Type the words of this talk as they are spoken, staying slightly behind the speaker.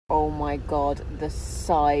Oh my god, the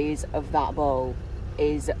size of that bowl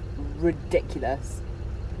is ridiculous.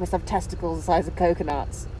 It must have testicles the size of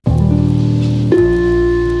coconuts.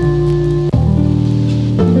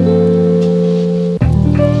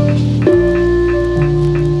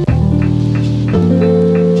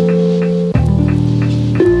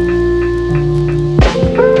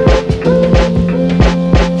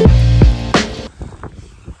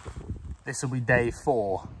 This will be day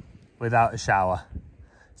 4 without a shower.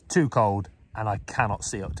 It's too cold and I cannot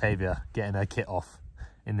see Octavia getting her kit off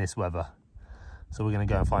in this weather. So we're going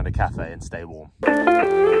to go and find a cafe and stay warm.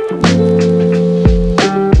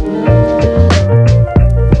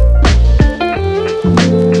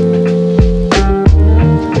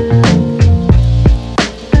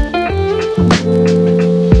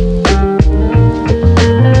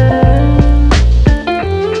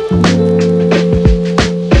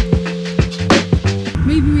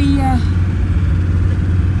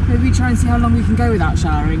 See how long we can go without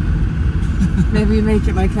showering. Maybe we make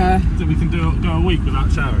it like a... So we can go a week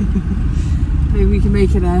without showering? Maybe we can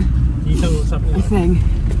make it a... Can you tell me what's happening? A thing.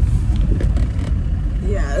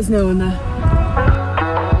 Yeah, there's no one there.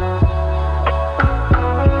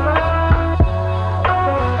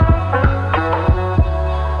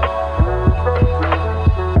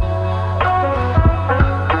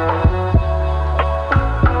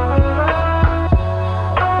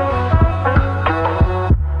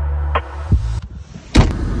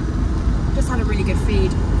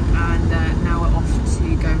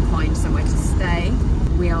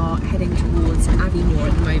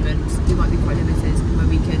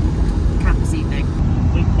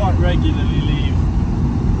 Regularly leave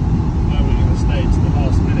where we're going to stay to the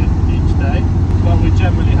last minute each day, but we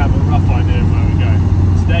generally have a rough idea of where we're going.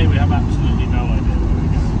 Today we have absolutely no idea where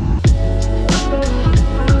we're going.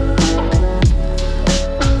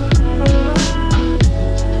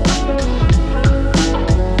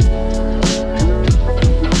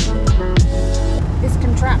 This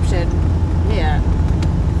contraption here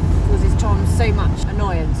causes Tom so much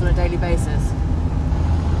annoyance on a daily basis.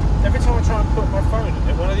 Every time I try and put my phone in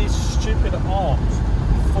it, one of these stupid arms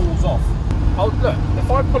falls off. Look,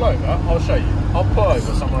 if I pull over, I'll show you. I'll pull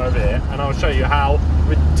over somewhere over here and I'll show you how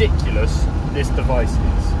ridiculous this device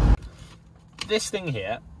is. This thing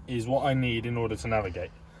here is what I need in order to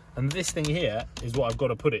navigate. And this thing here is what I've got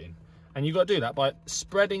to put it in. And you've got to do that by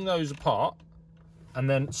spreading those apart and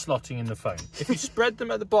then slotting in the phone. If you spread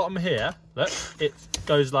them at the bottom here, look, it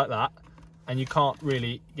goes like that and you can't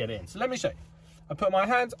really get it in. So let me show you. I put my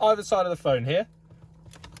hands either side of the phone here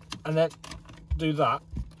and then do that.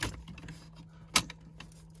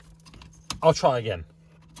 I'll try again.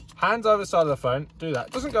 Hands either side of the phone, do that.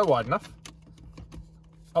 It doesn't go wide enough.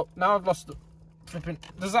 Oh, now I've lost the flipping.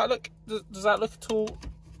 Does that look at all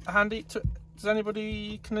handy?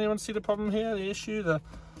 Can anyone see the problem here? The issue, the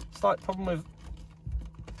slight problem with...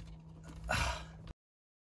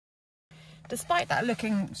 Despite that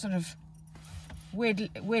looking sort of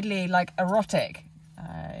weirdly like erotic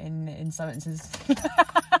in some instances,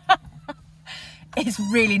 it's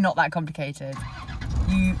really not that complicated.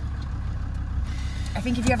 I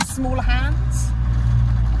think if you have smaller hands,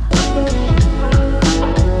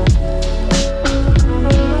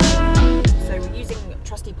 so we're using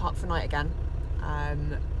Trusty Park for night again,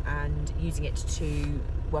 and using it to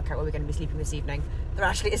work out where we're going to be sleeping this evening. There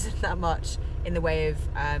actually isn't that much in the way of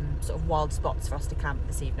sort of wild spots for us to camp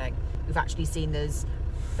this evening. We've actually seen there's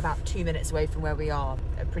about 2 minutes away from where we are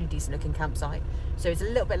a pretty decent looking campsite, so it's a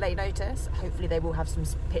little bit late notice. Hopefully they will have some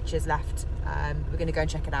pictures left. We're going to go and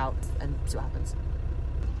check it out and see what happens.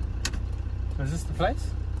 Is this the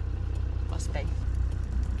place? Must be.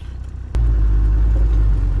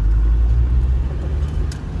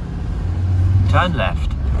 Turn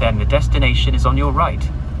left, then the destination is on your right.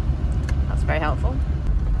 That's very helpful.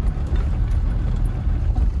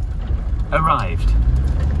 Arrived.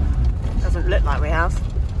 Doesn't look like we have.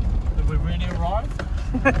 Have we really arrived?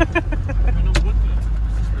 We're not Woodlands.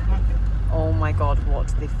 Oh my god, what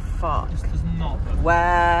the fuck? This does not look...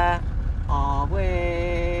 Where are we?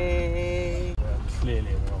 We're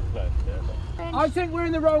clearly in the wrong place. Yeah, I think we're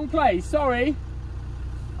in the wrong place, sorry.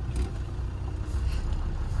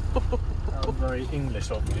 That was very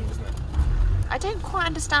English of you, wasn't it? I don't quite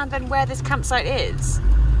understand then where this campsite is.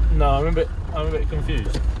 No, I'm a bit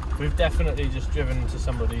confused. We've definitely just driven to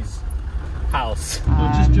somebody's house.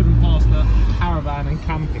 We've just driven past a caravan and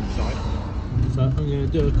camping site. So I'm going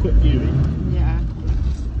to do a quick viewing. Yeah.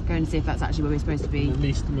 Go and see if that's actually where we're supposed to be. The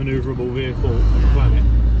least manoeuvrable vehicle on the planet.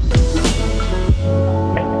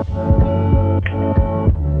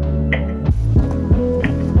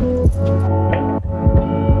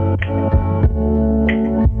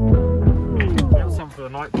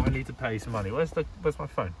 right, but I need to pay some money. Where's my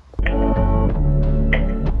phone?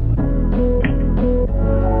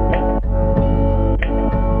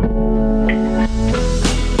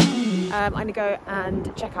 I'm going to go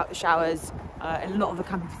and check out the showers. In a lot of the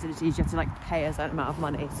camping facilities you have to like pay a certain amount of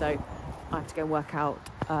money, so I have to go and work out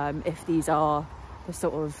if these are the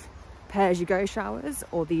sort of pay-as-you-go showers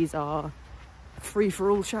or these are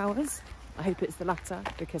free-for-all showers. I hope it's the latter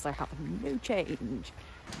because I have no change.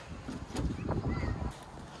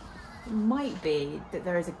 It might be that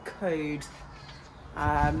there is a code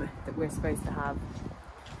that we're supposed to have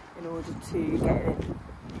in order to get it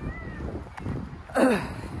in.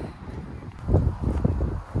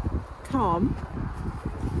 Tom,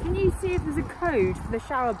 can you see if there's a code for the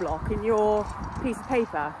shower block in your piece of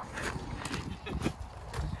paper?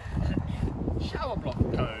 Shower block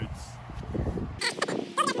codes.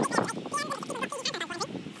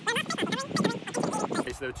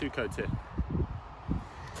 Okay, so there are 2 codes here.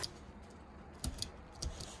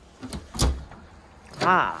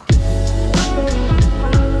 Ah.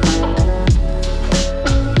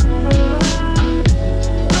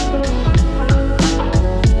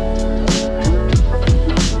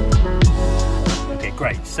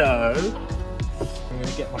 Great, so I'm going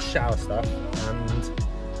to get my shower stuff, and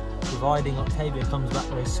providing Octavia comes back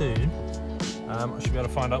very soon, I should be able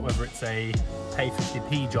to find out whether it's a pay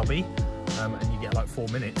 50p jobby and you get like 4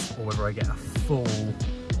 minutes, or whether I get a full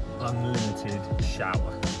unlimited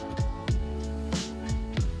shower.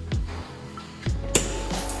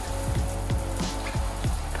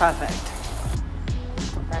 Perfect.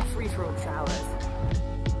 They're free-for-all showers.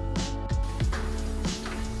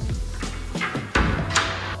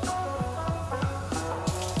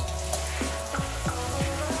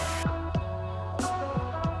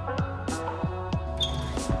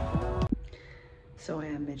 So I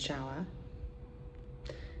am mid-shower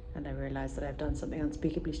and I realise that I've done something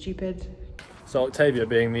unspeakably stupid. So Octavia,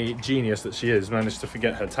 being the genius that she is, managed to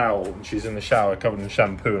forget her towel, and she's in the shower covered in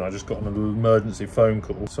shampoo, and I just got an emergency phone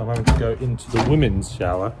call. So I'm having to go into the women's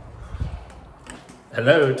shower.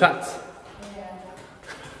 Hello, Tats. Yeah.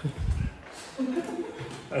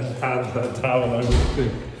 And hand her towel over the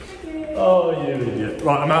thing. Oh, you idiot.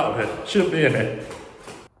 Right, I'm out of here. Shouldn't be in here.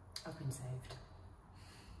 I've been saved.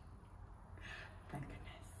 Thank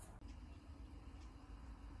goodness.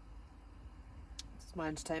 This is my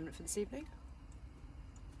entertainment for this evening.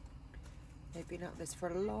 They've been at this for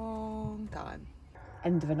a long time.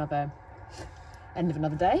 End of another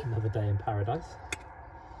day. Another day in paradise.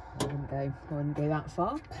 I wouldn't go that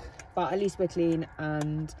far, but at least we're clean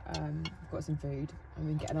and we've got some food and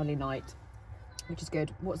we can get an early night, which is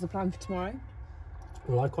good. What's the plan for tomorrow?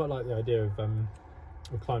 Well, I quite like the idea of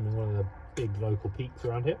climbing one of the big local peaks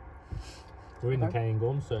around here. We're in the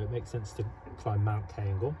Cairngorm, so it makes sense to climb Mount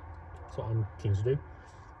Cairngorm. That's what I'm keen to do.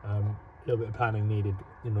 A little bit of planning needed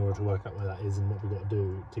in order to work out where that is and what we've got to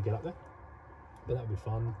do to get up there, but that'd be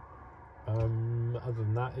fun. Other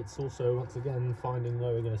than that, it's also once again finding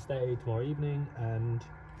where we're going to stay tomorrow evening and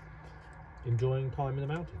enjoying time in the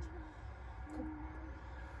mountains.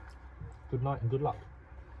 Good night and good luck.